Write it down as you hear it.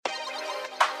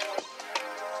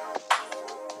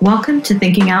Welcome to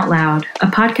Thinking Out Loud, a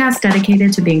podcast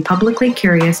dedicated to being publicly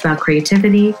curious about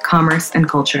creativity, commerce, and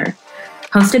culture.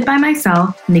 Hosted by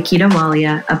myself, Nikita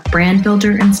Walia, a brand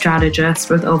builder and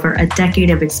strategist with over a decade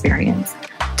of experience.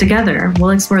 Together, we'll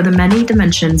explore the many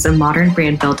dimensions of modern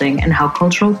brand building and how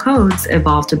cultural codes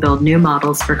evolve to build new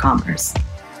models for commerce.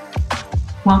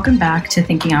 Welcome back to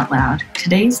Thinking Out Loud.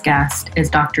 Today's guest is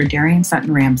Dr. Darien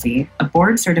Sutton Ramsey, a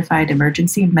board-certified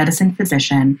emergency medicine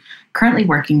physician currently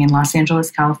working in Los Angeles,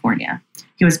 California.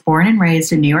 He was born and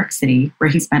raised in New York City, where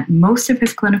he spent most of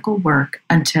his clinical work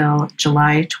until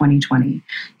July 2020.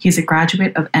 He's a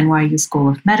graduate of NYU School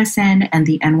of Medicine and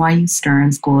the NYU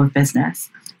Stern School of Business.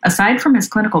 Aside from his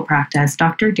clinical practice,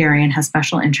 Dr. Darien has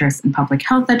special interests in public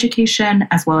health education,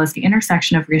 as well as the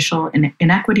intersection of racial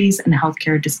inequities and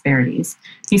healthcare disparities.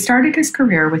 He started his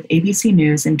career with ABC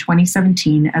News in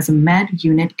 2017 as a med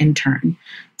unit intern.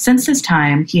 Since this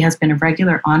time, he has been a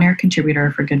regular on-air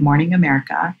contributor for Good Morning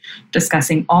America,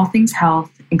 discussing all things health,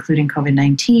 including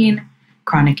COVID-19,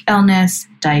 chronic illness,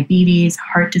 diabetes,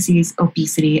 heart disease,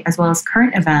 obesity, as well as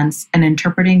current events, and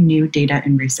interpreting new data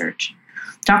and research.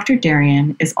 Dr.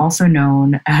 Darien is also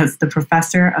known as the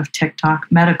professor of TikTok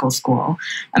Medical School,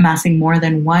 amassing more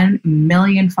than 1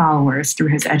 million followers through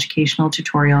his educational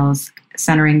tutorials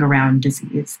centering around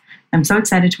disease. I'm so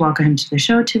excited to welcome him to the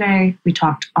show today. We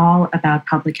talked all about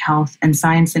public health and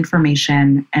science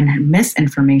information and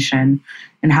misinformation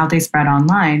and how they spread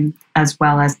online, as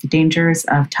well as the dangers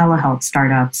of telehealth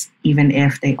startups, even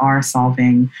if they are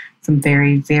solving some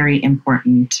very, very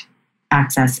important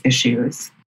access issues.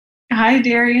 Hi,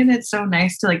 Darien. It's so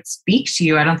nice to speak to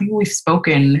you. I don't think we've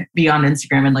spoken beyond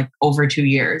Instagram in over 2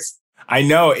 years. I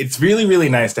know. It's really, really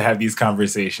nice to have these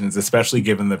conversations, especially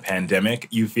given the pandemic.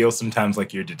 You feel sometimes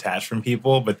like you're detached from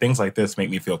people, but things like this make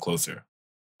me feel closer.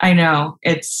 I know.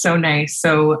 It's so nice.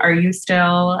 So are you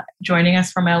still joining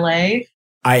us from LA?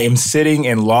 I am sitting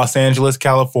in Los Angeles,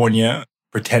 California,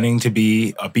 pretending to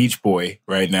be a beach boy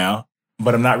right now.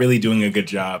 But I'm not really doing a good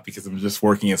job because I'm just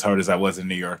working as hard as I was in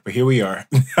New York. But here we are.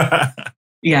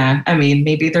 Yeah, I mean,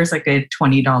 maybe there's a $20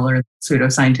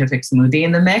 pseudoscientific smoothie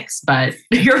in the mix, but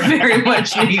you're very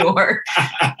much New York.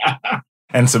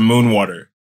 And some moon water.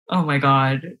 Oh my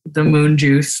God, the moon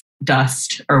juice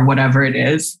dust or whatever it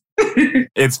is.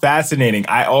 It's fascinating.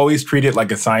 I always treat it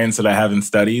like a science that I haven't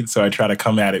studied. So I try to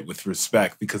come at it with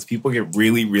respect because people get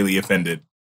really, really offended.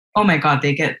 Oh my God,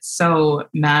 they get so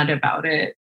mad about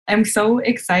it. I'm so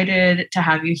excited to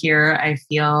have you here. I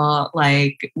feel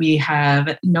like we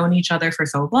have known each other for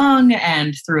so long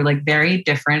and through very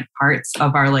different parts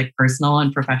of our personal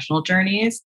and professional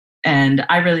journeys. And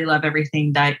I really love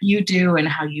everything that you do and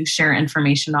how you share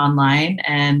information online.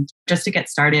 And just to get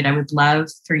started, I would love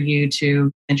for you to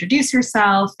introduce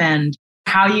yourself and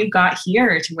how you got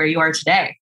here to where you are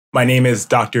today. My name is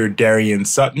Dr. Darien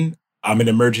Sutton. I'm an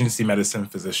emergency medicine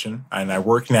physician, and I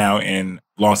work now in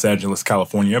Los Angeles,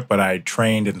 California, but I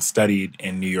trained and studied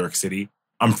in New York City.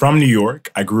 I'm from New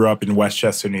York. I grew up in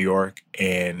Westchester, New York,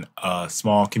 in a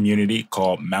small community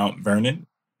called Mount Vernon.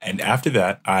 And after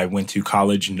that, I went to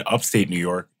college in upstate New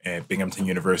York at Binghamton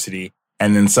University,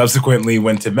 and then subsequently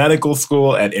went to medical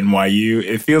school at NYU.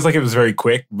 It feels like it was very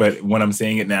quick, but when I'm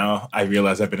saying it now, I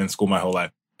realize I've been in school my whole life.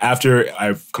 After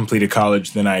I've completed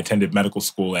college, then I attended medical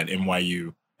school at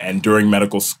NYU. And during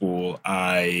medical school,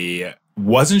 I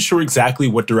wasn't sure exactly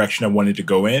what direction I wanted to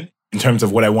go in terms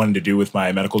of what I wanted to do with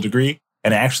my medical degree.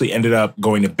 And I actually ended up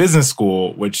going to business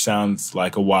school, which sounds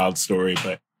like a wild story,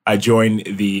 but I joined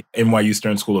the NYU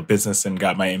Stern School of Business and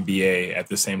got my MBA at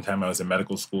the same time I was in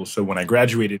medical school. So when I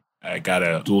graduated, I got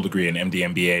a dual degree in MD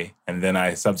MBA. And then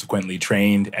I subsequently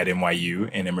trained at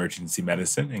NYU in emergency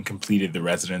medicine and completed the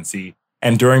residency.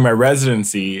 And during my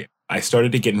residency, I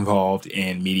started to get involved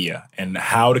in media and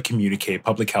how to communicate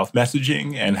public health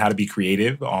messaging and how to be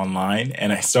creative online.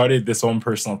 And I started this own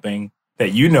personal thing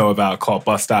that you know about called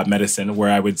bus stop medicine, where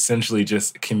I would essentially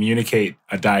just communicate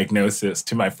a diagnosis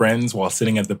to my friends while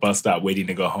sitting at the bus stop waiting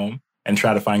to go home and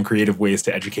try to find creative ways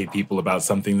to educate people about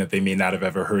something that they may not have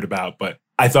ever heard about. But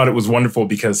I thought it was wonderful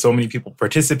because so many people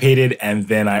participated. And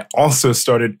then I also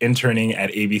started interning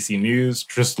at ABC News,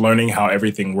 just learning how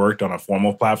everything worked on a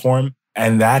formal platform.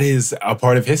 And that is a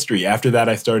part of history. After that,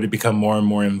 I started to become more and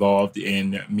more involved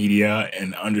in media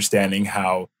and understanding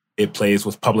how it plays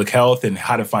with public health and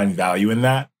how to find value in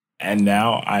that. And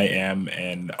now I am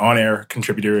an on-air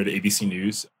contributor at ABC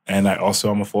News. And I also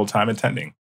am a full-time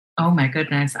attending. Oh my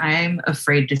goodness. I'm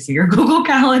afraid to see your Google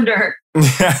Calendar.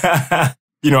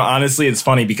 Honestly, it's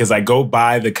funny because I go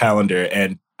by the calendar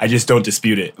and I just don't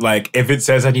dispute it. Like, if it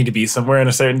says I need to be somewhere on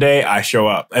a certain day, I show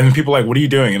up. And people are like, what are you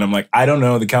doing? And I'm like, I don't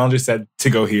know. The calendar said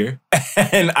to go here.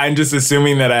 And I'm just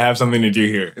assuming that I have something to do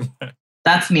here.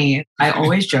 That's me. I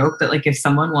always joke that like if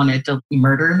someone wanted to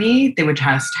murder me, they would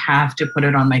just have to put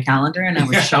it on my calendar and I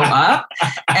would show up.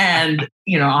 And,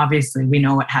 obviously we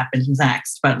know what happens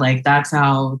next, but like that's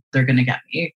how they're going to get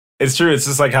me. It's true. It's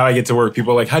just like how I get to work.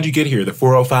 People are like, how'd you get here? The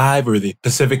 405 or the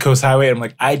Pacific Coast Highway? I'm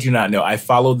like, I do not know. I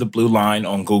followed the blue line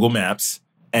on Google Maps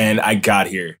and I got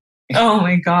here. Oh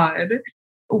my God.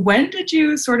 When did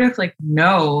you sort of like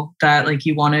know that like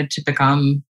you wanted to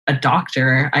become a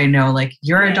doctor? I know like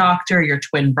you're a doctor, your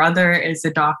twin brother is a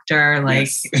doctor. Like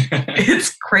yes.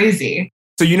 It's crazy.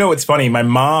 So it's funny. My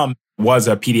mom was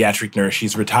a pediatric nurse.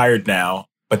 She's retired now.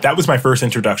 But that was my first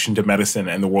introduction to medicine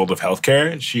and the world of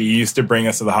healthcare. She used to bring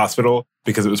us to the hospital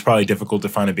because it was probably difficult to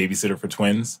find a babysitter for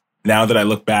twins. Now that I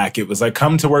look back, it was like,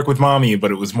 come to work with mommy, but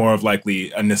it was more of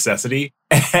likely a necessity.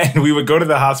 And we would go to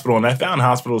the hospital, and I found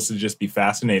hospitals to just be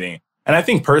fascinating. And I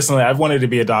think personally, I've wanted to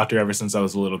be a doctor ever since I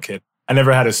was a little kid. I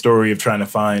never had a story of trying to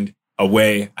find a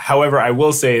way. However, I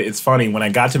will say it's funny. When I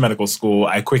got to medical school,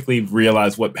 I quickly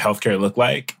realized what healthcare looked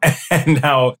like and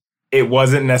how it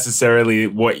wasn't necessarily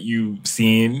what you've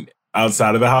seen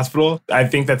outside of the hospital. I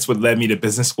think that's what led me to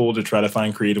business school, to try to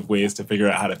find creative ways to figure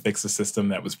out how to fix a system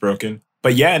that was broken.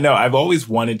 But yeah, no, I've always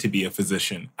wanted to be a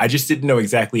physician. I just didn't know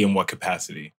exactly in what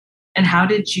capacity. And how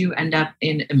did you end up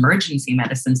in emergency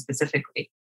medicine specifically?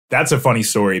 That's a funny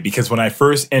story because when I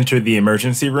first entered the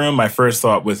emergency room, my first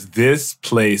thought was, this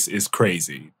place is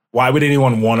crazy. Why would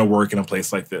anyone want to work in a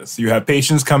place like this? You have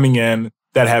patients coming in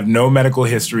that have no medical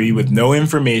history, with no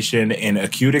information, in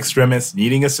acute extremis,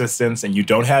 needing assistance, and you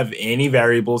don't have any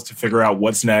variables to figure out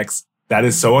what's next. That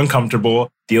is so uncomfortable,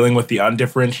 dealing with the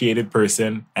undifferentiated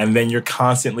person. And then you're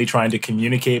constantly trying to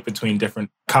communicate between different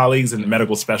colleagues and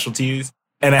medical specialties.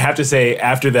 And I have to say,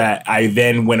 after that, I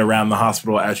then went around the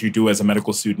hospital as you do as a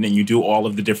medical student, and you do all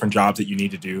of the different jobs that you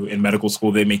need to do. In medical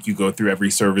school, they make you go through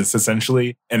every service,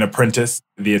 essentially. An apprentice,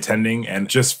 the attending, and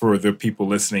just for the people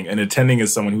listening, an attending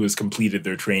is someone who has completed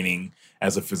their training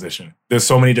as a physician. There's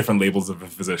so many different labels of a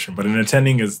physician, but an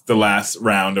attending is the last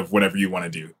round of whatever you want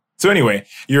to do. So anyway,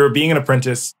 you're being an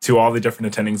apprentice to all the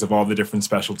different attendings of all the different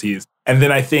specialties. And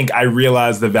then I think I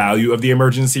realized the value of the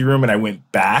emergency room, and I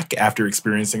went back after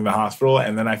experiencing the hospital.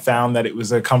 And then I found that it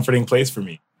was a comforting place for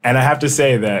me. And I have to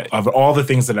say that of all the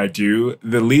things that I do,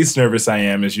 the least nervous I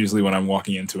am is usually when I'm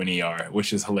walking into an ER,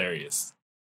 which is hilarious.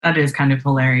 That is kind of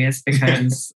hilarious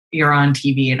because you're on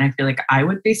TV and I feel like I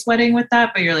would be sweating with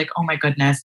that, but you're like, oh my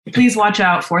goodness, please watch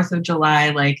out, 4th of July,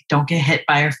 like don't get hit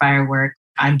by a firework.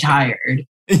 I'm tired.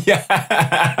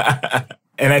 Yeah.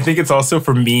 And I think it's also,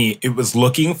 for me, it was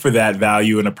looking for that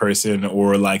value in a person,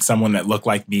 or like someone that looked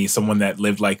like me, someone that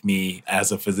lived like me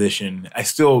as a physician. I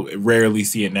still rarely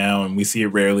see it now, and we see it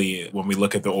rarely when we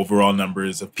look at the overall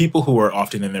numbers of people who are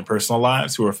often in their personal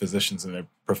lives who are physicians in their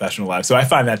professional lives. So I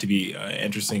find that to be an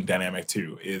interesting dynamic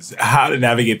too, is how to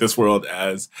navigate this world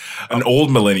as an old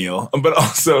millennial, but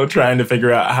also trying to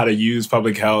figure out how to use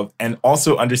public health and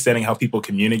also understanding how people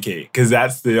communicate, because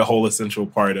that's the whole essential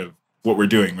part of what we're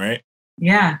doing, right?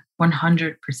 Yeah,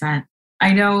 100%.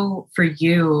 I know for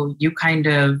you, you kind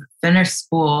of finished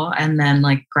school and then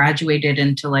like graduated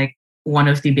into like one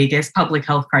of the biggest public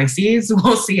health crises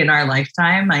we'll see in our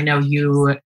lifetime. I know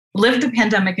you lived the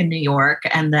pandemic in New York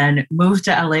and then moved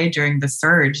to LA during the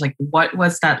surge. Like, what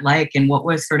was that like? And what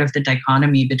was sort of the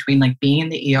dichotomy between like being in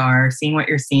the ER, seeing what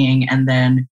you're seeing, and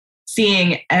then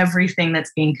seeing everything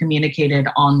that's being communicated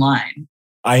online?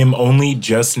 I am only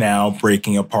just now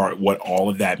breaking apart what all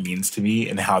of that means to me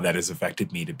and how that has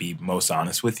affected me, to be most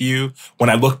honest with you. When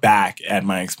I look back at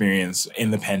my experience in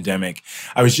the pandemic,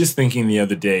 I was just thinking the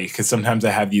other day, because sometimes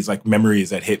I have these like memories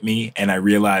that hit me and I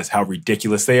realize how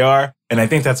ridiculous they are. And I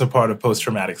think that's a part of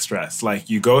post-traumatic stress. Like,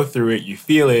 you go through it, you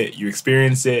feel it, you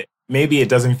experience it. Maybe it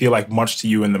doesn't feel like much to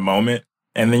you in the moment.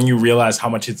 And then you realize how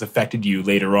much it's affected you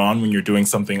later on when you're doing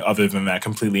something other than that,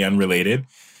 completely unrelated.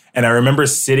 And I remember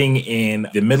sitting in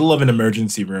the middle of an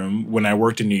emergency room when I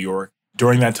worked in New York.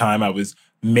 During that time, I was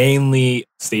mainly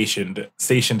stationed.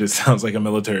 It sounds like a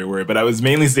military word, but I was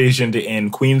mainly stationed in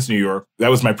Queens, New York. That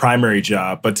was my primary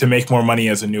job. But to make more money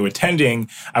as a new attending,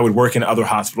 I would work in other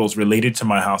hospitals related to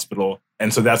my hospital.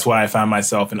 And so that's why I found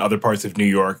myself in other parts of New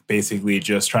York, basically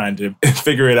just trying to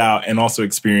figure it out and also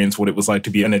experience what it was like to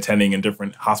be an attending in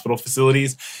different hospital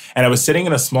facilities. And I was sitting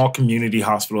in a small community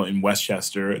hospital in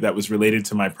Westchester that was related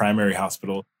to my primary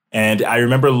hospital. And I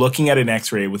remember looking at an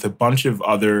x-ray with a bunch of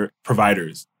other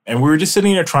providers. And we were just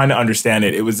sitting there trying to understand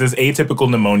it. It was this atypical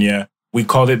pneumonia. We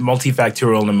called it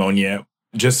multifactorial pneumonia.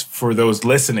 Just for those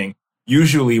listening,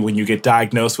 Usually when you get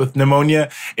diagnosed with pneumonia,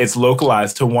 it's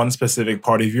localized to one specific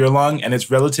part of your lung, and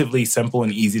it's relatively simple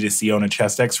and easy to see on a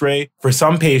chest x-ray. For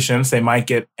some patients, they might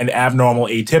get an abnormal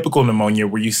atypical pneumonia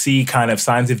where you see kind of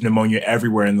signs of pneumonia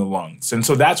everywhere in the lungs. And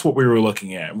so that's what we were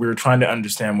looking at. We were trying to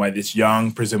understand why this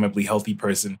young, presumably healthy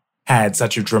person had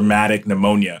such a dramatic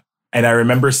pneumonia. And I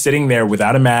remember sitting there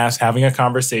without a mask, having a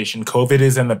conversation. COVID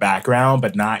is in the background,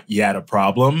 but not yet a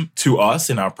problem to us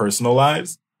in our personal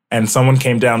lives. And someone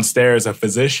came downstairs, a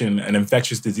physician, an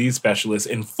infectious disease specialist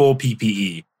in full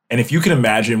PPE. And if you can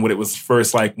imagine what it was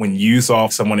first like when you saw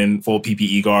someone in full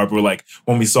PPE garb, or like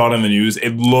when we saw it on the news,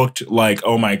 it looked like,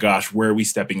 oh my gosh, where are we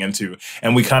stepping into?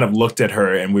 And we kind of looked at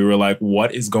her and we were like,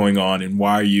 what is going on? And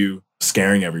why are you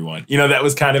scaring everyone? That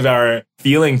was kind of our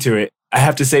feeling to it. I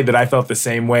have to say that I felt the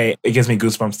same way. It gives me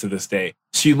goosebumps to this day.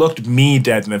 She looked me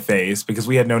dead in the face because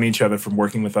we had known each other from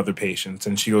working with other patients.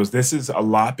 And she goes, this is a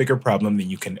lot bigger problem than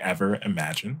you can ever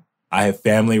imagine. I have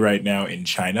family right now in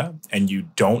China, and you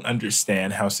don't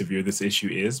understand how severe this issue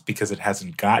is because it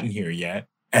hasn't gotten here yet.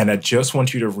 And I just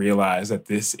want you to realize that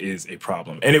this is a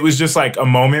problem. And it was just like a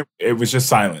moment. It was just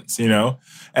silence,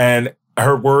 And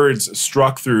her words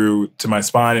struck through to my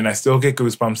spine, and I still get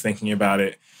goosebumps thinking about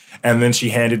it. And then she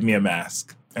handed me a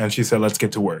mask and she said, let's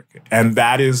get to work. And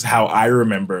that is how I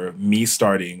remember me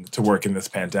starting to work in this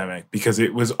pandemic, because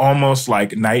it was almost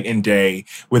like night and day.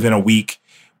 Within a week,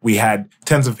 we had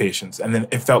tens of patients, and then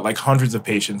it felt like hundreds of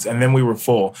patients. And then we were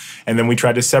full. And then we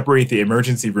tried to separate the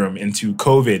emergency room into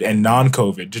COVID and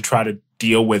non-COVID to try to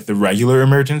deal with the regular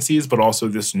emergencies, but also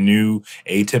this new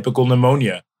atypical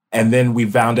pneumonia. And then we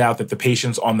found out that the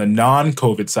patients on the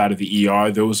non-COVID side of the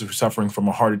ER, those who were suffering from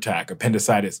a heart attack,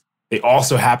 appendicitis, they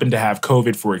also happened to have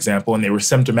COVID, for example, and they were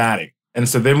symptomatic. And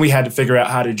so then we had to figure out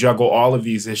how to juggle all of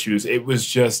these issues. It was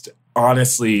just,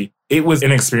 honestly, it was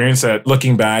an experience that,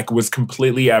 looking back, was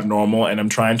completely abnormal, and I'm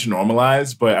trying to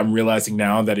normalize, but I'm realizing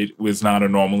now that it was not a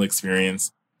normal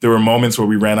experience. There were moments where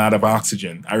we ran out of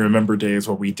oxygen. I remember days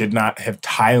where we did not have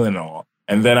Tylenol.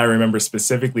 And then I remember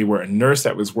specifically where a nurse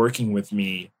that was working with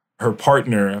me, her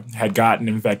partner had gotten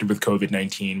infected with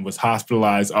COVID-19, was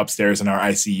hospitalized upstairs in our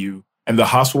ICU. And the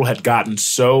hospital had gotten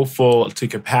so full to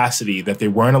capacity that they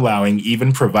weren't allowing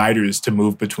even providers to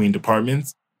move between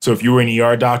departments. So if you were an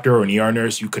ER doctor or an ER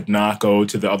nurse, you could not go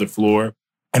to the other floor.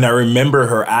 And I remember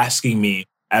her asking me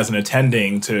as an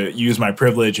attending to use my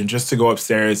privilege and just to go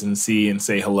upstairs and see and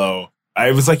say hello.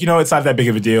 I was like, it's not that big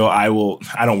of a deal. I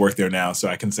don't work there now, so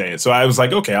I can say it. So I was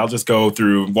like, okay, I'll just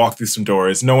walk through some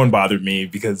doors. No one bothered me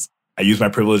because I used my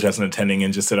privilege as an attending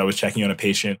and just said I was checking on a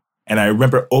patient. And I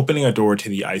remember opening a door to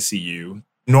the ICU.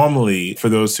 Normally, for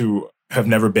those who have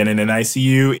never been in an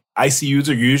ICU, ICUs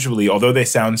are usually, although they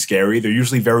sound scary, they're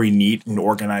usually very neat and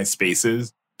organized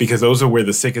spaces, because those are where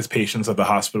the sickest patients of the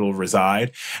hospital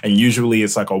reside. And usually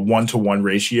it's like a 1-to-1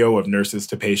 ratio of nurses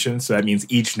to patients. So that means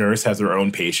each nurse has their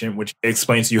own patient, which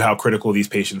explains to you how critical these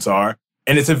patients are.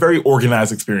 And it's a very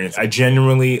organized experience. I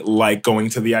genuinely like going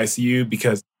to the ICU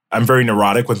because I'm very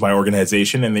neurotic with my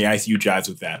organization, and the ICU jives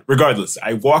with that. Regardless,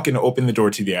 I walk and open the door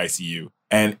to the ICU,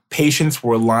 and patients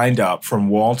were lined up from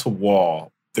wall to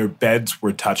wall. Their beds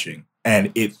were touching, and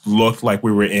it looked like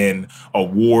we were in a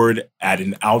ward at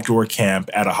an outdoor camp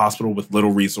at a hospital with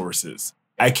little resources.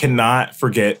 I cannot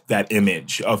forget that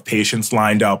image of patients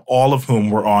lined up, all of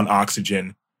whom were on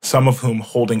oxygen, some of whom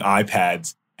holding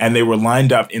iPads. And they were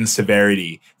lined up in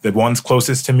severity. The ones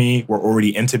closest to me were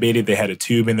already intubated. They had a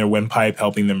tube in their windpipe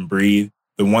helping them breathe.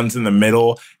 The ones in the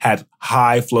middle had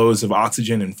high flows of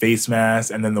oxygen and face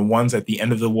masks. And then the ones at the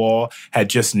end of the wall had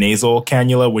just nasal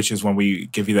cannula, which is when we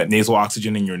give you that nasal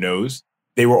oxygen in your nose.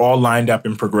 They were all lined up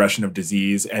in progression of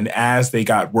disease. And as they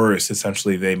got worse,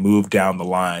 essentially, they moved down the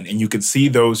line. And you could see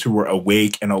those who were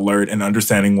awake and alert and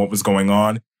understanding what was going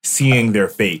on, seeing their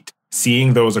fate.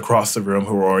 Seeing those across the room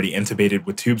who were already intubated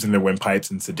with tubes in their windpipes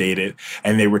and sedated,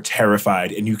 and they were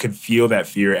terrified, and you could feel that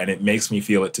fear, and it makes me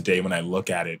feel it today when I look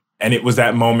at it. And it was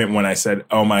that moment when I said,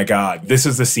 oh my God, this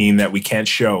is the scene that we can't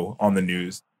show on the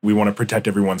news. We want to protect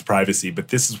everyone's privacy, but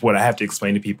this is what I have to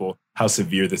explain to people, how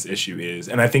severe this issue is.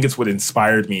 And I think it's what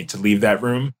inspired me to leave that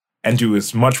room and do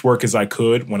as much work as I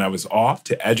could when I was off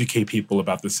to educate people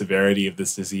about the severity of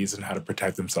this disease and how to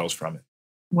protect themselves from it.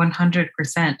 100%.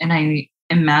 And I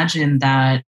imagine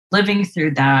that living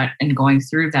through that and going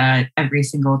through that every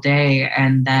single day,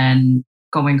 and then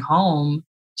going home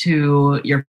to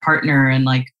your partner and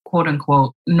like quote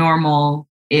unquote normal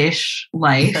ish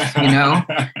life, you know.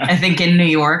 I think in New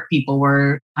York, people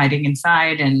were hiding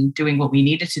inside and doing what we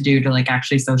needed to do to like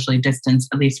actually socially distance,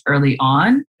 at least early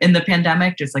on in the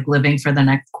pandemic, just like living for the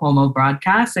next Cuomo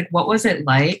broadcast. Like, what was it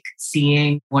like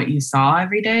seeing what you saw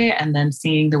every day and then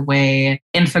seeing the way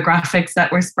infographics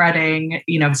that were spreading,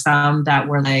 you know, some that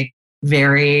were like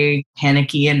very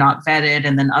panicky and not vetted,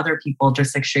 and then other people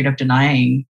just like straight up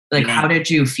denying. Like, how did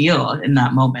you feel in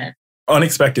that moment?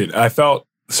 Unexpected. I felt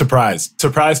surprised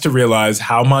to realize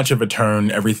how much of a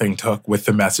turn everything took with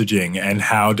the messaging and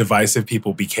how divisive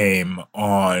people became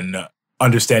on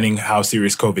understanding how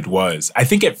serious COVID was. I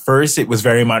think at first it was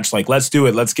very much like, let's do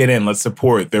it, let's get in, let's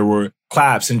support. There were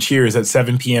claps and cheers at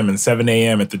 7 p.m. and 7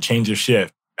 a.m. at the change of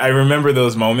shift. I remember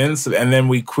those moments. And then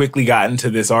we quickly got into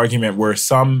this argument where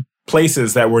some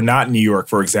places that were not New York,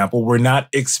 for example, were not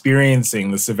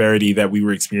experiencing the severity that we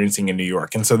were experiencing in New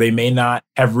York. And so they may not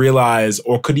have realized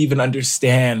or could even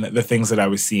understand the things that I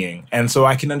was seeing. And so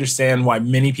I can understand why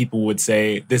many people would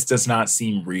say, this does not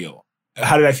seem real.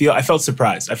 How did I feel? I felt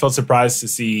surprised. I felt surprised to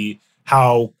see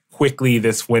how quickly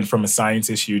this went from a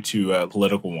science issue to a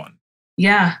political one.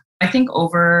 Yeah, I think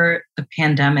over the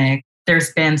pandemic,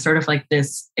 there's been sort of like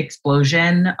this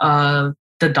explosion of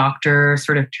the doctor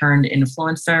sort of turned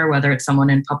influencer, whether it's someone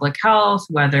in public health,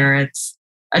 whether it's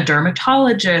a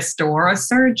dermatologist or a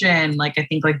surgeon. Like, I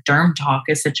think like derm talk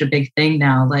is such a big thing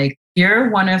now. Like, you're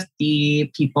one of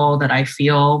the people that I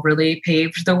feel really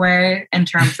paved the way in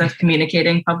terms of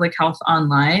communicating public health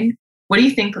online. What do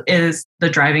you think is the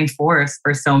driving force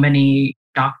for so many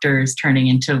doctors turning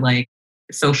into like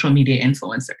social media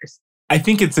influencers? I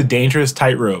think it's a dangerous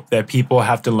tightrope that people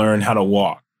have to learn how to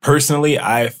walk. Personally,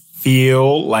 I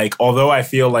feel like, although I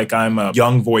feel like I'm a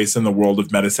young voice in the world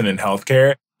of medicine and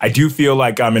healthcare, I do feel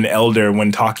like I'm an elder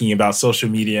when talking about social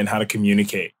media and how to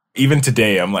communicate. Even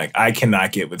today, I'm like, I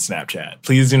cannot get with Snapchat.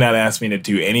 Please do not ask me to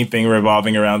do anything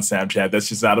revolving around Snapchat. That's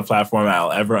just not a platform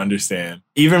I'll ever understand.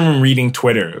 Even when reading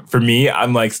Twitter, for me,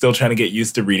 I'm like still trying to get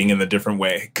used to reading in a different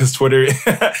way because Twitter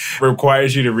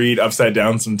requires you to read upside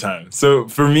down sometimes. So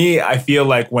for me, I feel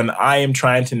like when I am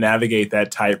trying to navigate that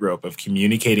tightrope of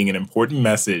communicating an important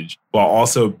message while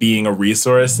also being a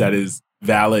resource that is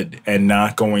valid and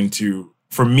not going to,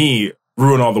 for me,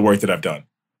 ruin all the work that I've done.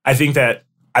 I think that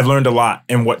I've learned a lot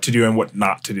in what to do and what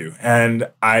not to do. And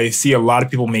I see a lot of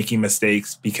people making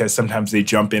mistakes because sometimes they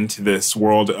jump into this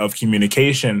world of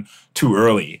communication too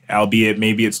early, albeit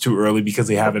maybe it's too early because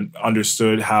they haven't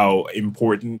understood how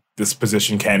important this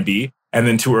position can be. And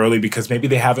then too early because maybe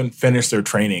they haven't finished their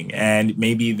training and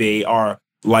maybe they are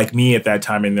like me at that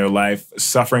time in their life,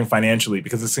 suffering financially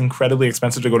because it's incredibly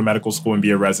expensive to go to medical school and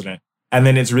be a resident. And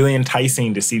then it's really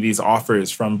enticing to see these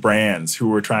offers from brands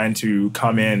who are trying to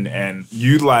come in and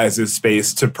utilize this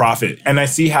space to profit. And I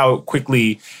see how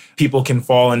quickly people can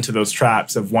fall into those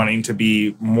traps of wanting to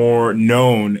be more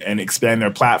known and expand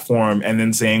their platform and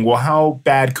then saying, well, how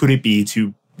bad could it be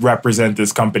to represent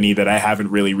this company that I haven't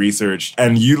really researched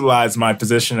and utilize my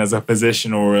position as a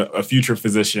physician or a future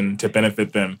physician to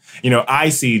benefit them. You know, I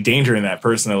see danger in that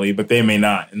personally, but they may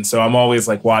not. And so I'm always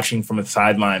like watching from a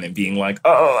sideline and being like,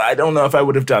 oh, I don't know if I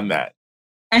would have done that.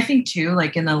 I think too,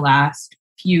 like in the last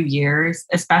few years,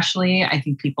 especially, I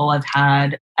think people have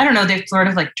had, I don't know, they've sort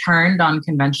of like turned on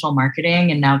conventional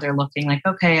marketing and now they're looking like,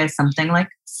 okay, as something like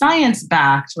science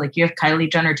backed, like you have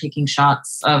Kylie Jenner taking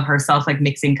shots of herself, like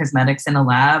mixing cosmetics in a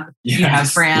lab. Yes. You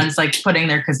have brands like putting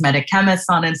their cosmetic chemists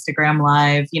on Instagram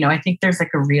Live. You know, I think there's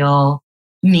like a real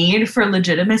need for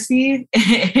legitimacy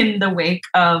in the wake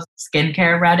of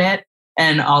skincare Reddit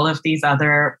and all of these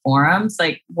other forums.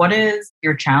 Like, what is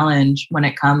your challenge when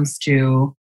it comes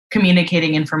to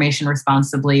communicating information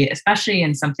responsibly, especially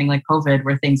in something like COVID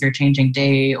where things are changing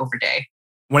day over day?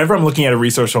 Whenever I'm looking at a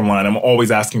resource online, I'm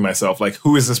always asking myself, like,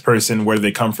 who is this person? Where do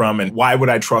they come from? And why would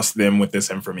I trust them with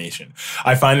this information?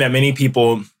 I find that many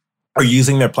people are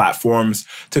using their platforms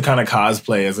to kind of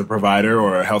cosplay as a provider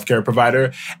or a healthcare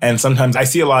provider. And sometimes I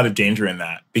see a lot of danger in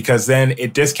that because then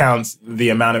it discounts the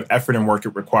amount of effort and work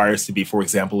it requires to be, for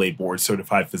example, a board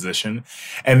certified physician.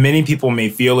 And many people may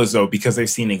feel as though because they've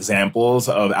seen examples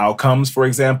of outcomes, for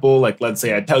example, like let's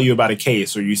say I tell you about a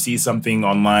case or you see something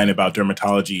online about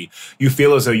dermatology, you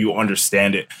feel as though you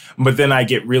understand it. But then I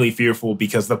get really fearful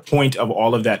because the point of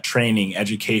all of that training,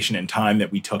 education, and time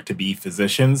that we took to be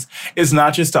physicians is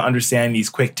not just to understand understand these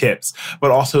quick tips,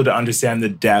 but also to understand the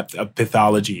depth of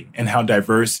pathology and how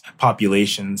diverse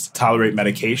populations tolerate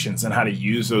medications and how to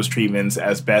use those treatments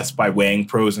as best by weighing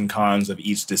pros and cons of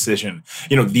each decision.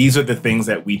 These are the things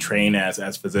that we train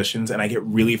as physicians. And I get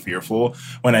really fearful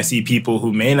when I see people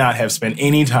who may not have spent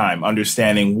any time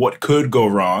understanding what could go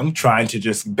wrong, trying to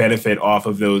just benefit off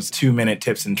of those 2-minute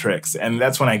tips and tricks. And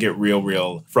that's when I get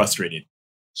real frustrated.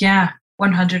 Yeah,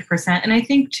 100%. And I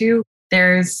think too,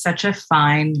 there's such a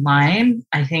fine line.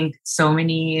 I think so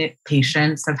many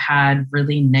patients have had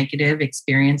really negative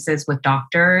experiences with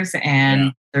doctors,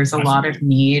 and there's a lot of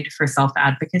need for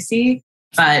self-advocacy.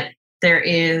 But there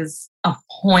is a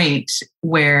point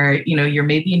where, you're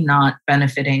maybe not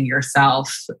benefiting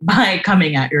yourself by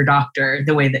coming at your doctor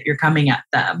the way that you're coming at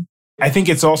them. I think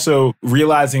it's also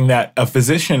realizing that a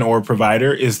physician or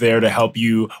provider is there to help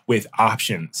you with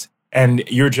options. And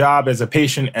your job as a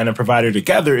patient and a provider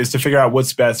together is to figure out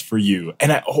what's best for you.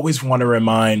 And I always want to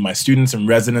remind my students and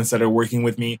residents that are working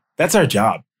with me, that's our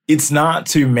job. It's not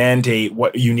to mandate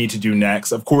what you need to do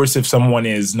next. Of course, if someone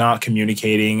is not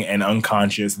communicating and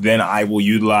unconscious, then I will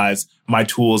utilize my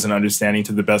tools and understanding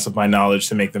to the best of my knowledge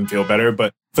to make them feel better.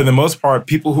 But for the most part,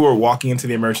 people who are walking into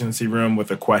the emergency room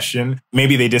with a question,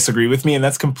 maybe they disagree with me, and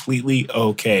that's completely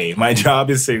okay. My job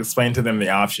is to explain to them the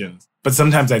options. But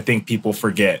sometimes I think people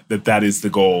forget that that is the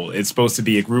goal. It's supposed to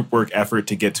be a group work effort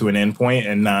to get to an endpoint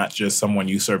and not just someone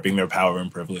usurping their power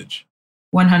and privilege.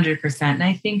 100%. And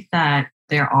I think that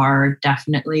there are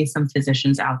definitely some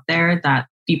physicians out there that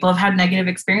people have had negative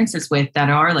experiences with that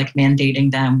are like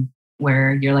mandating them,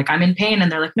 where you're like, I'm in pain.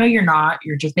 And they're like, no, you're not.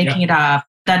 You're just making it up.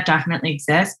 That definitely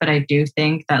exists. But I do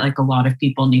think that like a lot of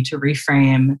people need to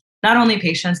reframe not only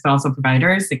patients, but also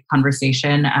providers, the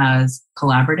conversation as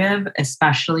collaborative,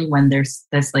 especially when there's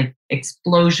this like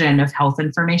explosion of health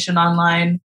information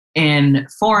online in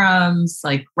forums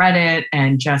like Reddit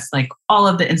and just like all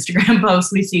of the Instagram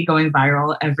posts we see going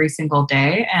viral every single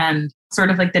day. And sort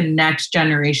of like the next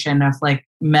generation of like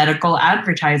medical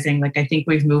advertising. Like I think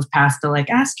we've moved past the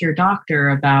like ask your doctor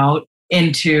about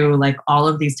into like all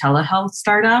of these telehealth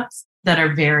startups that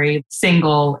are very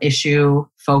single issue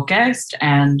focused.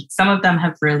 And some of them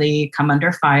have really come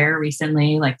under fire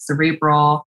recently, like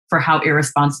Cerebral, for how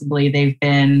irresponsibly they've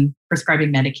been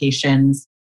prescribing medications.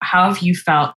 How have you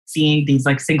felt seeing these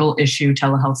like single issue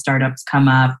telehealth startups come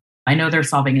up? I know they're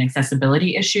solving an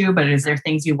accessibility issue, but is there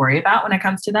things you worry about when it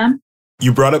comes to them?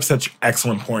 You brought up such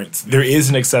excellent points. There is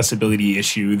an accessibility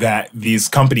issue that these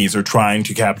companies are trying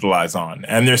to capitalize on.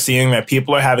 And they're seeing that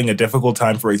people are having a difficult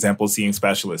time, for example, seeing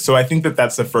specialists. So I think that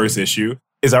that's the first issue,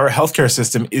 is our healthcare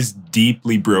system is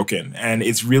deeply broken. And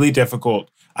it's really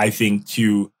difficult, I think,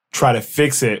 to try to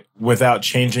fix it without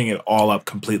changing it all up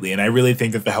completely. And I really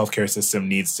think that the healthcare system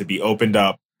needs to be opened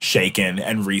up, shaken,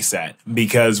 and reset,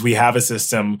 because we have a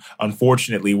system,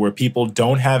 unfortunately, where people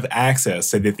don't have access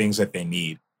to the things that they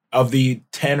need. Of the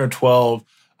 10 or 12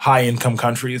 high-income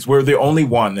countries, we're the only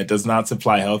one that does not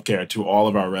supply healthcare to all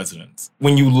of our residents.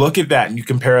 When you look at that and you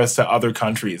compare us to other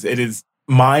countries, it is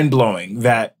mind-blowing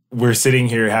that we're sitting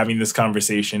here having this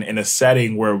conversation in a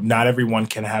setting where not everyone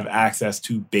can have access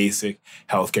to basic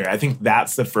healthcare. I think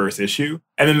that's the first issue.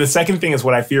 And then the second thing is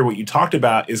what I fear, what you talked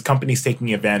about, is companies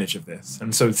taking advantage of this.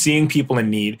 And so seeing people in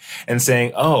need and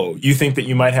saying, oh, you think that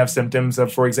you might have symptoms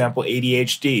of, for example,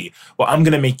 ADHD. Well, I'm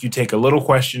going to make you take a little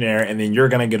questionnaire and then you're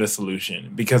going to get a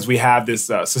solution, because we have this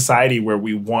society where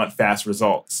we want fast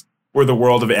results. We're the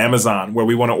world of Amazon, where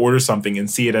we want to order something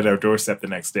and see it at our doorstep the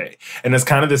next day. And it's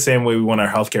kind of the same way we want our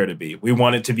healthcare to be. We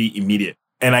want it to be immediate.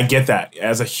 And I get that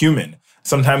as a human.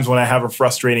 Sometimes when I have a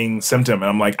frustrating symptom and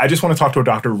I'm like, I just want to talk to a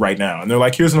doctor right now. And they're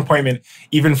like, here's an appointment.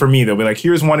 Even for me, they'll be like,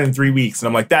 here's one in 3 weeks. And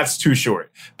I'm like, that's too short.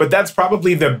 But that's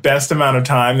probably the best amount of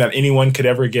time that anyone could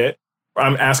ever get.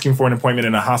 I'm asking for an appointment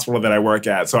in a hospital that I work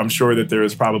at. So I'm sure that there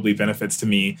is probably benefits to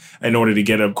me in order to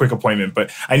get a quick appointment.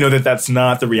 But I know that that's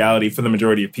not the reality for the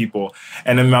majority of people.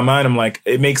 And in my mind, I'm like,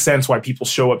 it makes sense why people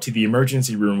show up to the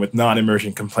emergency room with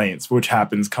non-emergent complaints, which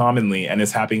happens commonly and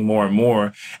is happening more and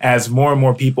more as more and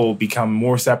more people become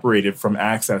more separated from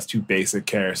access to basic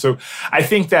care. So I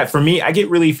think that for me, I get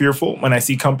really fearful when I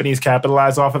see companies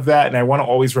capitalize off of that. And I want to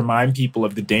always remind people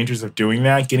of the dangers of doing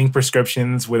that, getting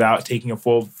prescriptions without taking a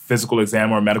full physical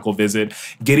exam or a medical visit,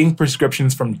 getting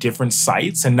prescriptions from different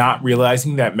sites and not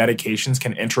realizing that medications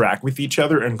can interact with each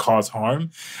other and cause harm.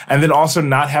 And then also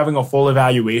not having a full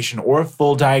evaluation or a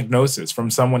full diagnosis from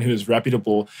someone who is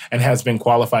reputable and has been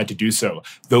qualified to do so.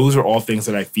 Those are all things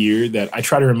that I fear, that I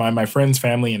try to remind my friends,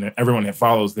 family, and everyone that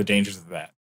follows the dangers of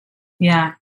that.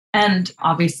 Yeah. And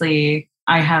obviously,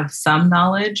 I have some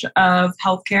knowledge of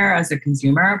healthcare as a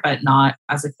consumer, but not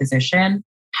as a physician.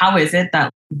 how is it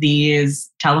that these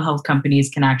telehealth companies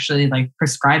can actually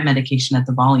prescribe medication at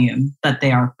the volume that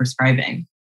they are prescribing?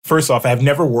 First off, I've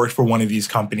never worked for one of these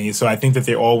companies, so I think that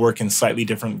they all work in slightly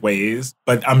different ways.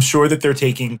 But I'm sure that they're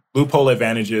taking loophole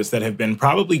advantages that have been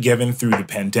probably given through the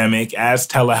pandemic as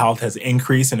telehealth has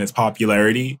increased in its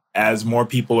popularity, as more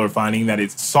people are finding that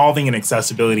it's solving an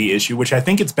accessibility issue, which I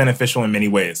think it's beneficial in many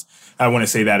ways. I want to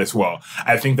say that as well.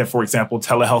 I think that, for example,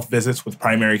 telehealth visits with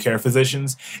primary care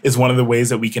physicians is one of the ways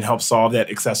that we can help solve that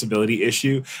accessibility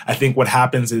issue. I think what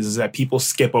happens is that people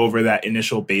skip over that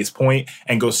initial base point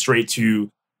and go straight to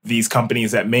these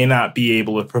companies that may not be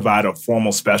able to provide a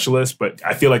formal specialist, but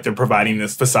I feel like they're providing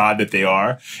this facade that they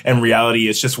are. In reality,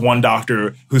 it's just one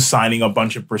doctor who's signing a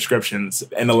bunch of prescriptions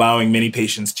and allowing many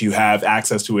patients to have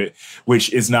access to it,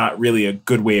 which is not really a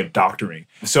good way of doctoring.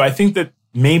 So I think that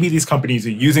maybe these companies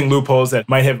are using loopholes that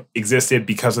might have existed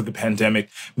because of the pandemic.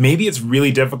 Maybe it's really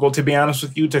difficult, to be honest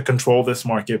with you, to control this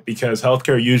market because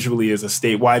healthcare usually is a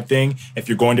statewide thing. If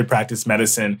you're going to practice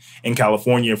medicine in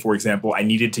California, for example, I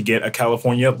needed to get a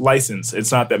California license.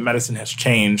 It's not that medicine has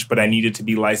changed, but I needed to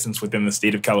be licensed within the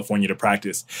state of California to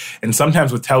practice. And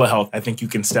sometimes with telehealth, I think you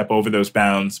can step over those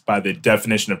bounds by the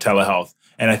definition of telehealth.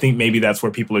 And I think maybe that's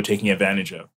where people are taking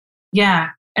advantage of.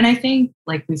 Yeah. And I think,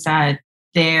 like we said,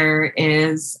 there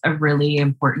is a really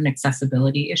important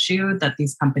accessibility issue that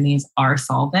these companies are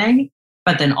solving,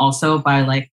 but then also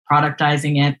by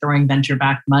productizing it, throwing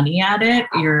venture-backed money at it,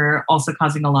 you're also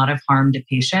causing a lot of harm to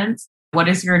patients. What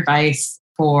is your advice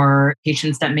for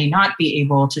patients that may not be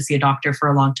able to see a doctor for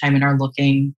a long time and are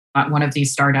looking at one of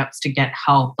these startups to get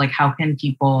help? How can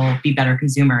people be better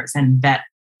consumers and vet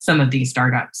some of these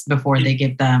startups before they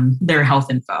give them their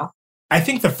health info? I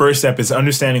think the first step is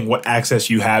understanding what access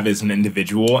you have as an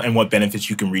individual and what benefits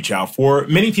you can reach out for.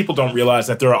 Many people don't realize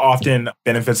that there are often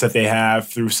benefits that they have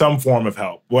through some form of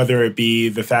help, whether it be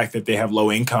the fact that they have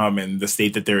low income and the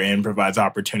state that they're in provides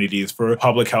opportunities for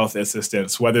public health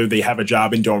assistance, whether they have a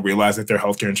job and don't realize that their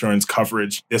healthcare insurance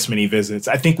coverage this many visits.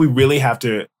 I think we really have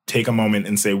to take a moment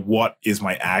and say, what is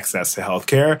my access to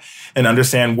healthcare, and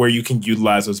understand where you can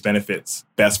utilize those benefits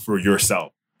best for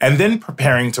yourself. And then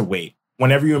preparing to wait.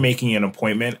 Whenever you're making an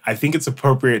appointment, I think it's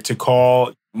appropriate to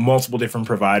call multiple different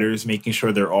providers, making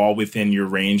sure they're all within your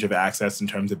range of access in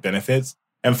terms of benefits,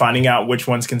 and finding out which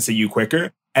ones can see you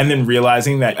quicker. And then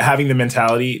realizing that having the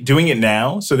mentality, doing it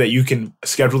now so that you can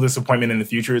schedule this appointment in the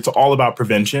future. It's all about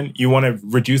prevention. You want to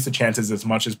reduce the chances as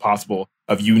much as possible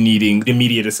of you needing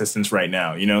immediate assistance right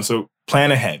now. So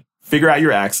plan ahead, figure out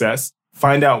your access.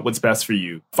 Find out what's best for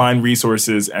you. Find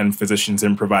resources and physicians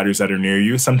and providers that are near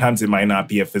you. Sometimes it might not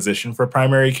be a physician for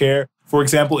primary care. For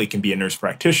example, it can be a nurse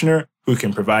practitioner who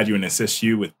can provide you and assist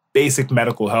you with basic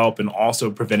medical help and also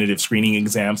preventative screening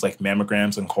exams like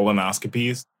mammograms and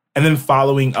colonoscopies. And then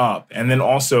following up. And then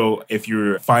also, if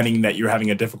you're finding that you're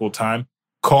having a difficult time,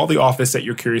 call the office that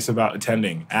you're curious about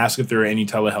attending. Ask if there are any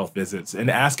telehealth visits, and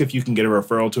ask if you can get a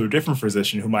referral to a different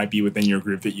physician who might be within your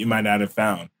group that you might not have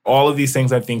found. All of these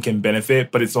things I think can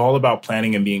benefit, but it's all about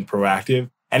planning and being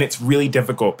proactive. And it's really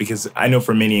difficult because I know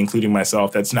for many, including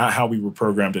myself, that's not how we were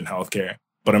programmed in healthcare.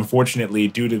 But unfortunately,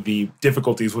 due to the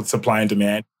difficulties with supply and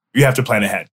demand, you have to plan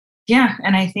ahead. Yeah.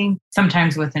 And I think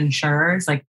sometimes with insurers,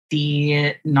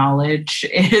 the knowledge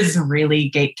is really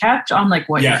gatekept on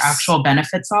what your actual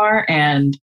benefits are.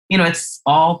 And, it's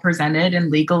all presented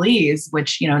in legalese,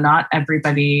 which, not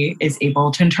everybody is able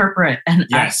to interpret and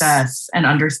access and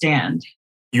understand.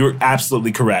 You're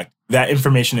absolutely correct. That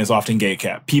information is often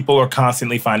gatekept. People are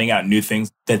constantly finding out new things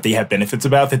that they have benefits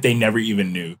about that they never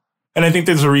even knew. And I think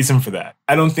there's a reason for that.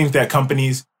 I don't think that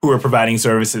companies who are providing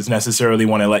services necessarily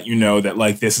want to let you know that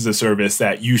this is a service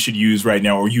that you should use right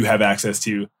now or you have access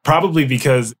to. Probably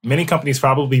because many companies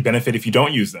probably benefit if you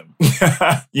don't use them.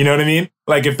 You know what I mean?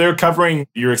 If they're covering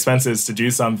your expenses to do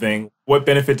something, what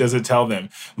benefit does it tell them?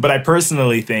 But I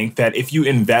personally think that if you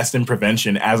invest in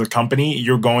prevention as a company,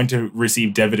 you're going to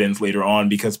receive dividends later on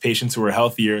because patients who are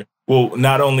healthier will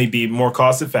not only be more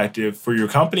cost effective for your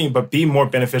company, but be more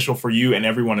beneficial for you and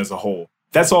everyone as a whole.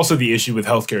 That's also the issue with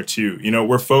healthcare too.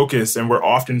 We're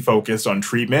often focused on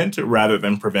treatment rather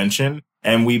than prevention.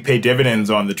 And we pay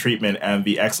dividends on the treatment and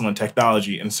the excellent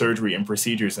technology and surgery and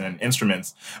procedures and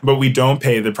instruments. But we don't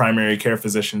pay the primary care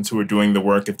physicians who are doing the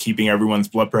work of keeping everyone's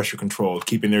blood pressure controlled,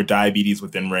 keeping their diabetes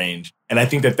within range. And I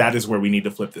think that is where we need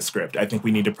to flip the script. I think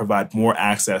we need to provide more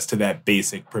access to that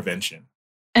basic prevention.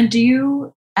 And do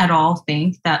you at all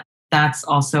think that that's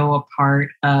also a part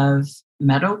of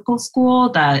medical school,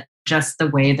 that just the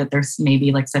way that there's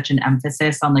maybe like such an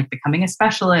emphasis on like becoming a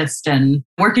specialist and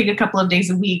working a couple of days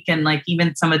a week. And like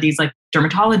even some of these like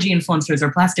dermatology influencers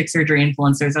or plastic surgery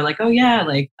influencers are like, oh yeah,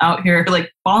 like out here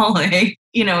like balling,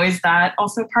 is that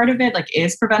also part of it? Like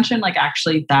is prevention like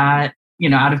actually that,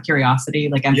 out of curiosity,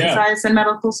 like emphasized in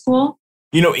medical school?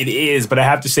 It is, but I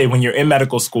have to say, when you're in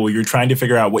medical school, you're trying to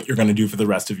figure out what you're going to do for the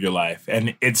rest of your life.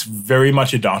 And it's very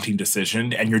much a daunting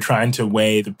decision. And you're trying to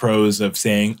weigh the pros of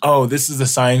saying, oh, this is the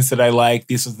science that I like.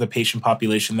 This is the patient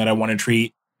population that I want to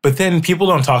treat. But then people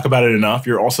don't talk about it enough.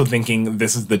 You're also thinking,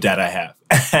 this is the debt I have.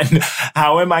 And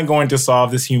how am I going to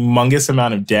solve this humongous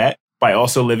amount of debt by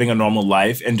also living a normal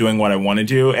life and doing what I want to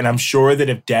do? And I'm sure that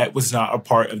if debt was not a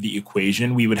part of the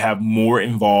equation, we would have more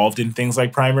involved in things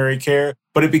like primary care.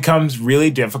 But it becomes really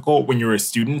difficult when you're a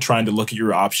student trying to look at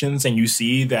your options and you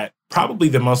see that probably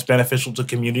the most beneficial to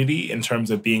community in terms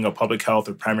of being a public health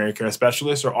or primary care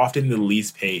specialist are often the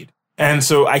least paid. And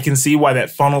so I can see why that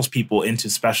funnels people into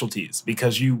specialties,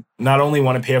 because you not only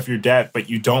want to pay off your debt, but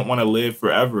you don't want to live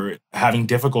forever having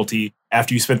difficulty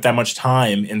after you spent that much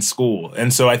time in school.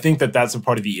 And so I think that that's a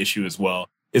part of the issue as well,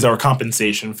 is our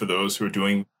compensation for those who are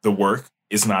doing the work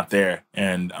is not there.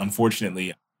 And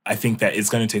unfortunately, I think that it's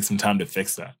going to take some time to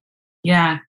fix that.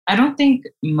 Yeah, I don't think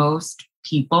most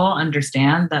people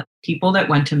understand that people that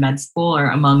went to med school are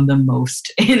among the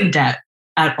most in debt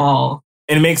at all.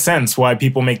 And it makes sense why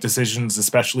people make decisions,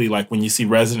 especially like when you see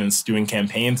residents doing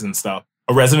campaigns and stuff.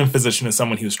 A resident physician is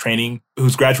someone who's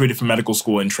graduated from medical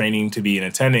school and training to be an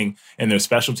attending in their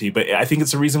specialty. But I think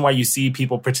it's the reason why you see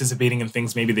people participating in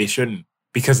things maybe they shouldn't,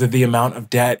 because of the amount of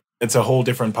debt. It's a whole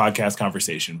different podcast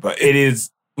conversation, but it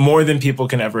is more than people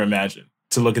can ever imagine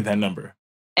to look at that number.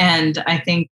 And I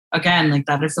think, again, like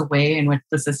that is a way in which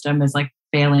the system is like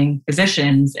failing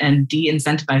physicians and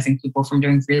de-incentivizing people from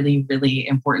doing really, really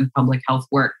important public health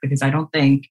work. Because I don't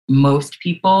think most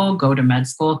people go to med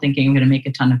school thinking I'm going to make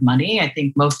a ton of money. I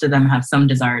think most of them have some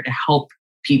desire to help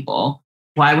people.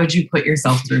 Why would you put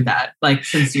yourself through that? Like,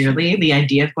 sincerely, the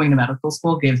idea of going to medical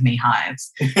school gives me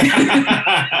hives.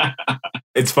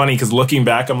 It's funny because looking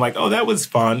back, I'm like, oh, that was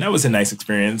fun. That was a nice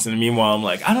experience. And meanwhile, I'm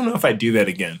like, I don't know if I'd do that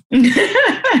again.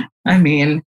 I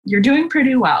mean, you're doing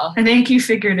pretty well. I think you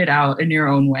figured it out in your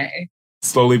own way.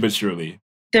 Slowly but surely.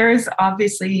 There's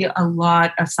obviously a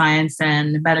lot of science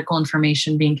and medical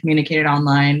information being communicated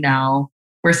online now.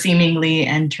 We're seemingly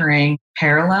entering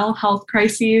parallel health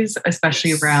crises,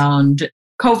 especially around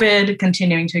COVID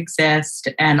continuing to exist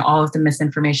and all of the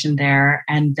misinformation there.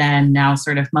 And then now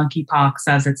sort of monkeypox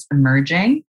as it's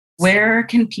emerging. Where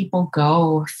can people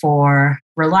go for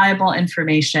reliable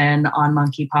information on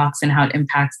monkeypox and how it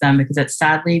impacts them? Because it's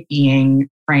sadly being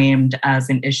framed as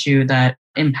an issue that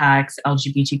impacts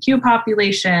LGBTQ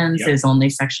populations, is only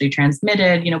sexually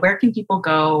transmitted. Where can people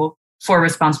go for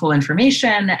responsible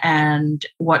information and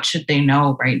what should they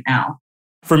know right now?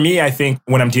 For me, I think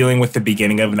when I'm dealing with the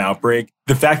beginning of an outbreak,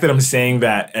 the fact that I'm saying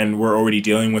that and we're already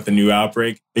dealing with a new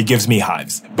outbreak, it gives me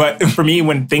hives. But for me,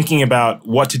 when thinking about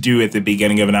what to do at the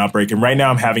beginning of an outbreak, and right now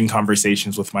I'm having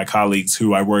conversations with my colleagues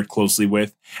who I worked closely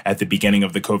with at the beginning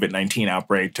of the COVID-19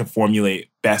 outbreak to formulate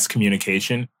best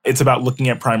communication. It's about looking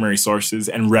at primary sources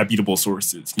and reputable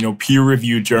sources,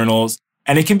 peer-reviewed journals.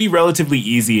 And it can be relatively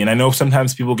easy. And I know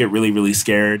sometimes people get really, really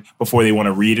scared before they want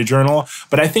to read a journal.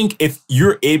 But I think if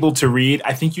you're able to read,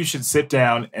 I think you should sit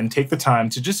down and take the time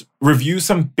to just review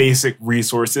some basic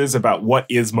resources about what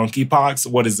is monkeypox,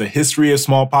 what is the history of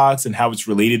smallpox and how it's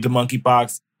related to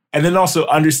monkeypox. And then also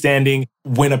understanding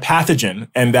when a pathogen,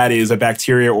 and that is a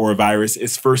bacteria or a virus,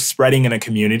 is first spreading in a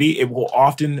community, it will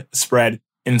often spread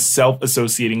in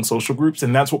self-associating social groups.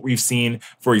 And that's what we've seen,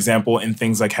 for example, in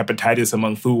things like hepatitis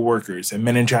among food workers and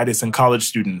meningitis in college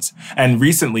students. And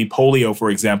recently, polio, for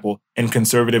example, in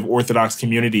conservative Orthodox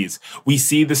communities. We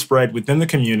see the spread within the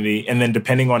community. And then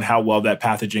depending on how well that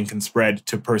pathogen can spread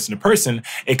to person,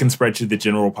 it can spread to the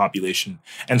general population.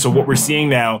 And so what we're seeing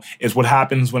now is what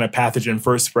happens when a pathogen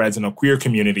first spreads in a queer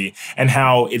community and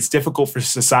how it's difficult for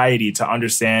society to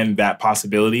understand that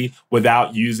possibility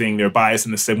without using their bias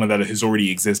and the stigma that has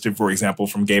already existed, for example,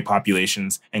 from gay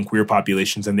populations and queer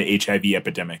populations and the HIV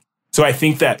epidemic. So I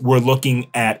think that we're looking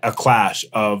at a clash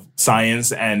of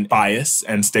science and bias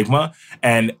and stigma.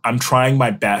 And I'm trying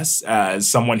my best as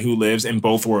someone who lives in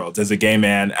both worlds, as a gay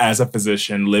man, as a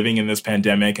physician living in this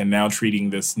pandemic and now treating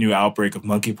this new outbreak of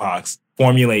monkeypox,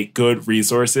 formulate good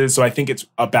resources. So I think it's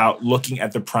about looking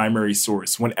at the primary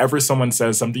source. Whenever someone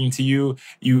says something to you,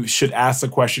 you should ask the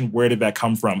question, where did that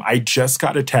come from? I just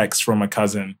got a text from a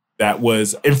cousin that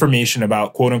was information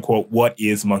about, quote unquote, what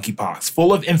is monkeypox,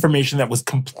 full of information that was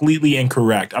completely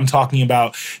incorrect. I'm talking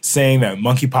about saying that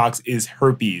monkeypox is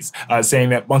herpes, saying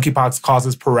that monkeypox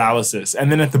causes paralysis.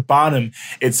 And then at the bottom,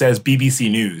 it says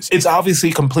BBC News. It's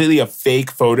obviously completely a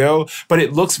fake photo, but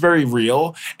it looks very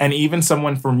real. And even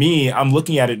someone, for me, I'm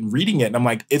looking at it and reading it, and I'm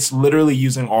like, it's literally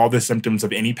using all the symptoms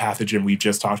of any pathogen we've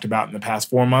just talked about in the past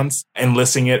 4 months and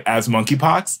listing it as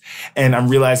monkeypox. And I'm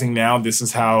realizing now this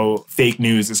is how fake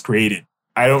news is created.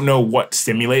 I don't know what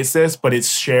stimulates this, but it's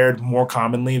shared more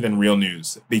commonly than real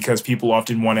news because people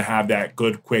often want to have that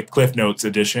good, quick Cliff Notes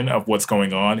edition of what's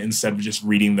going on instead of just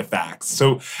reading the facts.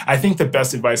 So I think the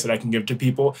best advice that I can give to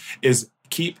people is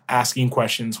keep asking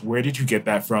questions. Where did you get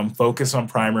that from? Focus on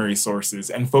primary sources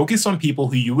and focus on people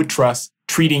who you would trust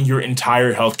treating your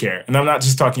entire healthcare. And I'm not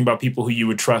just talking about people who you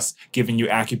would trust giving you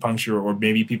acupuncture or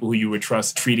maybe people who you would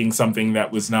trust treating something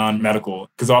that was non-medical.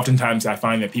 Because oftentimes I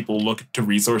find that people look to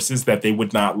resources that they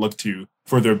would not look to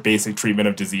for their basic treatment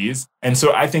of disease. And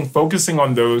so I think focusing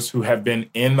on those who have been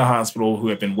in the hospital, who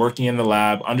have been working in the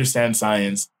lab, understand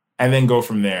science, and then go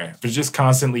from there. But just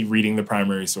constantly reading the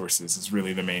primary sources is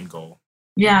really the main goal.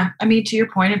 Yeah. I mean, to your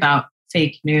point about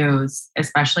fake news,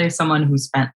 especially as someone who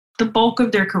spent the bulk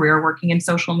of their career working in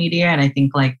social media, and I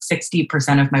think like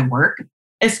 60% of my work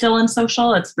is still in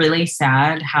social. It's really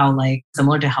sad how, like,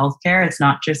 similar to healthcare, it's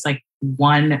not just like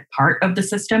one part of the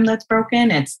system that's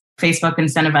broken. It's Facebook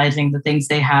incentivizing the things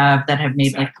they have that have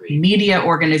made like media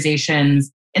organizations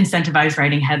incentivize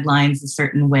writing headlines a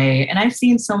certain way. And I've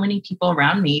seen so many people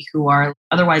around me who are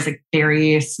otherwise like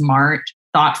very smart,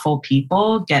 thoughtful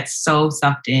people get so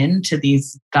sucked into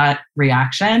these gut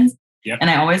reactions. Yep.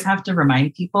 And I always have to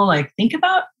remind people, like, think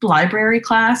about library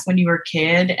class when you were a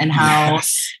kid and how,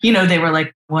 they were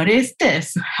like, what is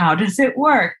this? How does it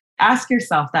work? Ask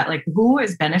yourself that, like, who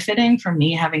is benefiting from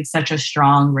me having such a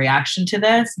strong reaction to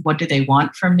this? What do they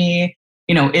want from me?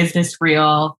 Is this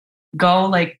real? Go,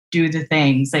 like, do the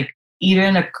things. Like,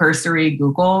 even a cursory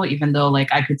Google, even though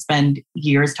like I could spend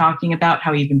years talking about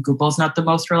how even Google's not the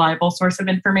most reliable source of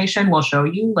information, will show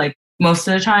you like most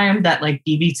of the time that like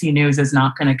BBC News is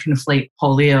not going to conflate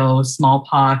polio,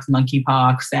 smallpox,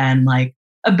 monkeypox, and like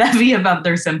a bevy of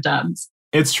other symptoms.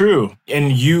 It's true.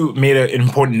 And you made an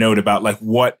important note about like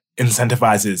what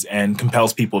incentivizes and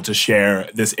compels people to share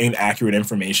this inaccurate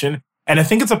information. And I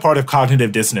think it's a part of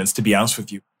cognitive dissonance, to be honest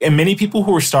with you. And many people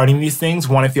who are starting these things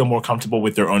want to feel more comfortable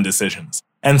with their own decisions.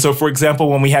 And so, for example,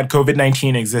 when we had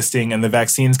COVID-19 existing and the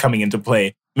vaccines coming into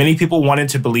play, many people wanted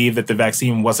to believe that the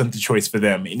vaccine wasn't the choice for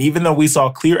them. And even though we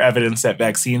saw clear evidence that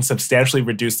vaccines substantially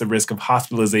reduce the risk of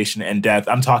hospitalization and death,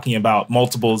 I'm talking about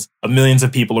multiples of millions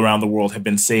of people around the world have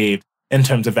been saved in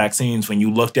terms of vaccines. When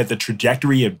you looked at the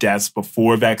trajectory of deaths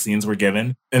before vaccines were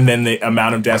given, and then the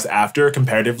amount of deaths after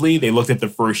comparatively, they looked at the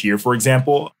first year, for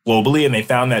example, globally, and they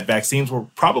found that vaccines were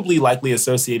probably likely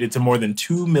associated to more than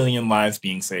 2 million lives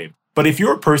being saved. But if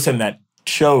you're a person that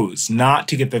chose not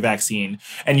to get the vaccine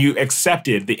and you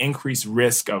accepted the increased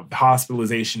risk of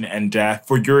hospitalization and death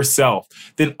for yourself,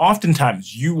 then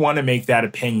oftentimes you want to make that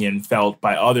opinion felt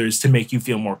by others to make you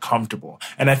feel more comfortable.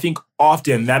 And I think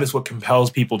often that is what compels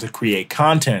people to create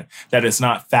content that is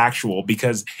not factual,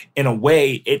 because in a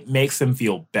way it makes them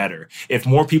feel better. If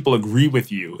more people agree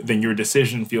with you, then your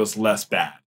decision feels less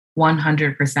bad.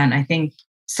 100%. I think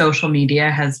social media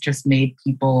has just made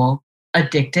people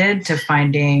addicted to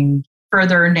finding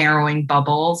further narrowing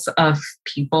bubbles of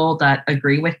people that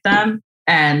agree with them,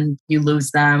 and you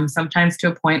lose them sometimes to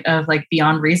a point of like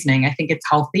beyond reasoning. I think it's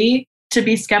healthy to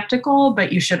be skeptical,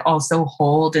 but you should also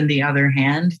hold in the other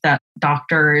hand that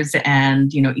doctors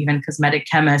and, even cosmetic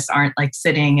chemists aren't like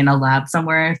sitting in a lab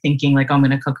somewhere thinking like, I'm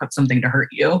going to cook up something to hurt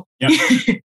you.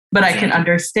 Yep. But I can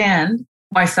understand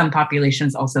why some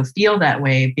populations also feel that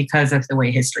way because of the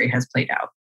way history has played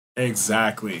out.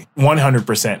 Exactly.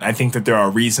 100%. I think that there are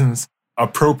reasons,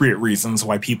 appropriate reasons,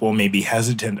 why people may be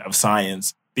hesitant of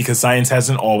science, because science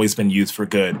hasn't always been used for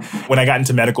good. When I got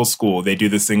into medical school, they do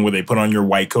this thing where they put on your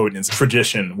white coat, and it's a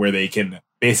tradition where they can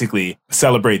basically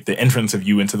celebrate the entrance of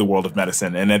you into the world of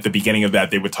medicine. And at the beginning of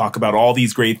that, they would talk about all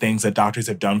these great things that doctors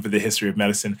have done for the history of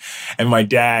medicine. And my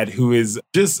dad, who is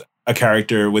just a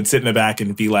character, would sit in the back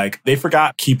and be like, they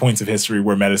forgot key points of history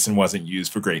where medicine wasn't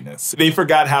used for greatness. They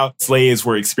forgot how slaves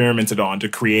were experimented on to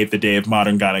create the day of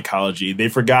modern gynecology. They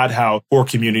forgot how poor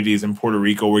communities in Puerto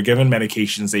Rico were given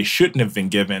medications they shouldn't have been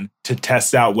given to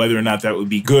test out whether or not that would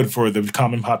be good for the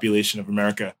common population of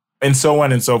America. And so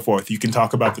on and so forth. You can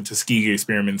talk about the Tuskegee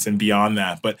experiments and beyond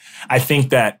that. But I think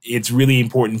that it's really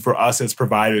important for us as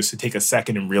providers to take a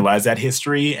second and realize that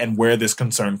history and where this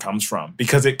concern comes from,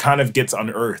 because it kind of gets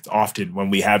unearthed often when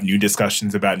we have new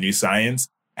discussions about new science.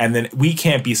 And then we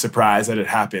can't be surprised that it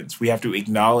happens. We have to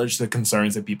acknowledge the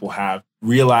concerns that people have,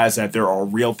 realize that there are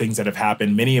real things that have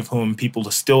happened, many of whom people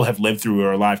still have lived through or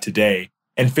are alive today,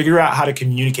 and figure out how to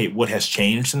communicate what has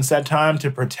changed since that time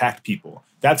to protect people.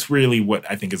 That's really what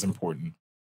I think is important.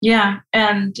 Yeah.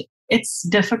 And it's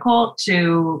difficult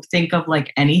to think of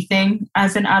like anything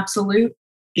as an absolute,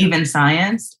 even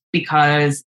science,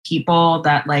 because people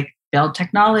that like build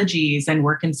technologies and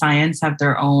work in science have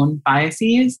their own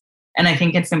biases. And I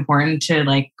think it's important to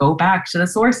like go back to the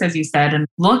source, as you said, and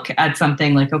look at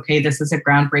something like, okay, this is a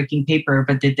groundbreaking paper,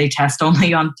 but did they test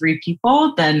only on 3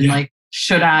 people? Then like,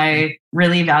 should I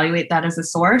really evaluate that as a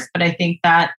source? But I think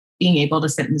that being able to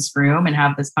sit in this room and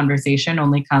have this conversation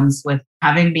only comes with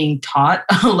having been taught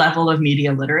a level of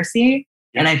media literacy.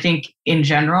 And I think in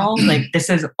general, like this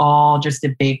is all just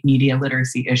a big media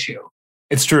literacy issue.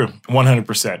 It's true,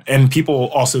 100%. And people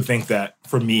also think that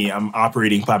for me, I'm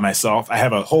operating by myself. I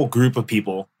have a whole group of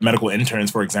people, medical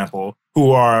interns, for example,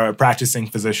 who are practicing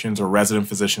physicians or resident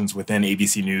physicians within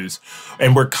ABC News.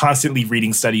 And we're constantly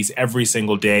reading studies every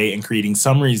single day and creating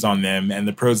summaries on them and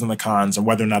the pros and the cons and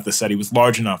whether or not the study was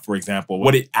large enough, for example,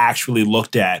 what it actually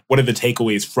looked at, what are the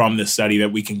takeaways from the study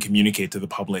that we can communicate to the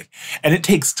public. And it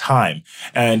takes time.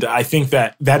 And I think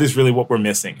that that is really what we're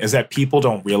missing, is that people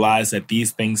don't realize that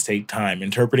these things take time.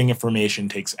 Interpreting information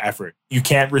takes effort. You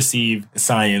can't receive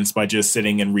science by just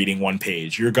sitting and reading one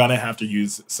page. You're going to have to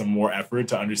use some more effort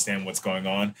to understand what's going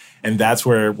on. And that's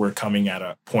where we're coming at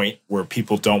a point where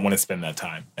people don't want to spend that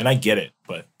time. And I get it,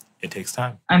 but it takes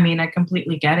time. I mean, I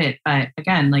completely get it. But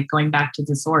again, like going back to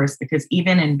the source, because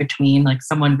even in between, like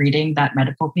someone reading that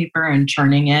medical paper and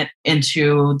turning it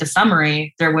into the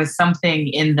summary, there was something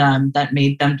in them that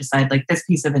made them decide like this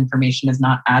piece of information is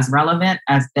not as relevant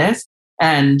as this.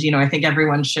 And, I think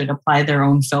everyone should apply their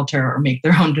own filter or make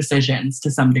their own decisions to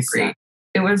some degree.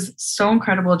 It was so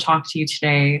incredible to talk to you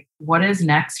today. What is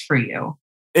next for you?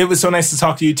 It was so nice to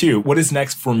talk to you too. What is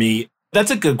next for me? That's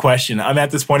a good question. I'm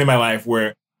at this point in my life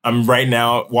where I'm right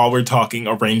now, while we're talking,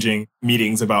 arranging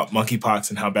meetings about monkeypox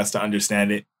and how best to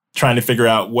understand it, trying to figure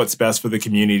out what's best for the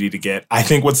community to get. I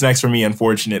think what's next for me,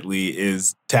 unfortunately,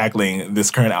 is tackling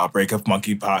this current outbreak of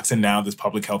monkeypox and now this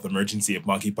public health emergency of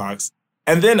monkeypox.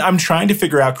 And then I'm trying to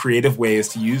figure out creative ways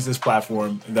to use this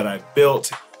platform that I've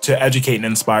built to educate and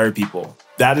inspire people.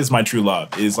 That is my true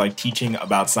love, is like teaching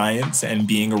about science and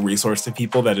being a resource to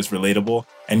people that is relatable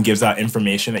and gives out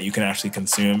information that you can actually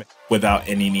consume without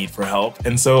any need for help.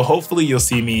 And so hopefully you'll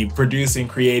see me producing,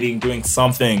 creating, doing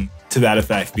something to that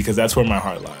effect, because that's where my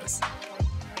heart lies.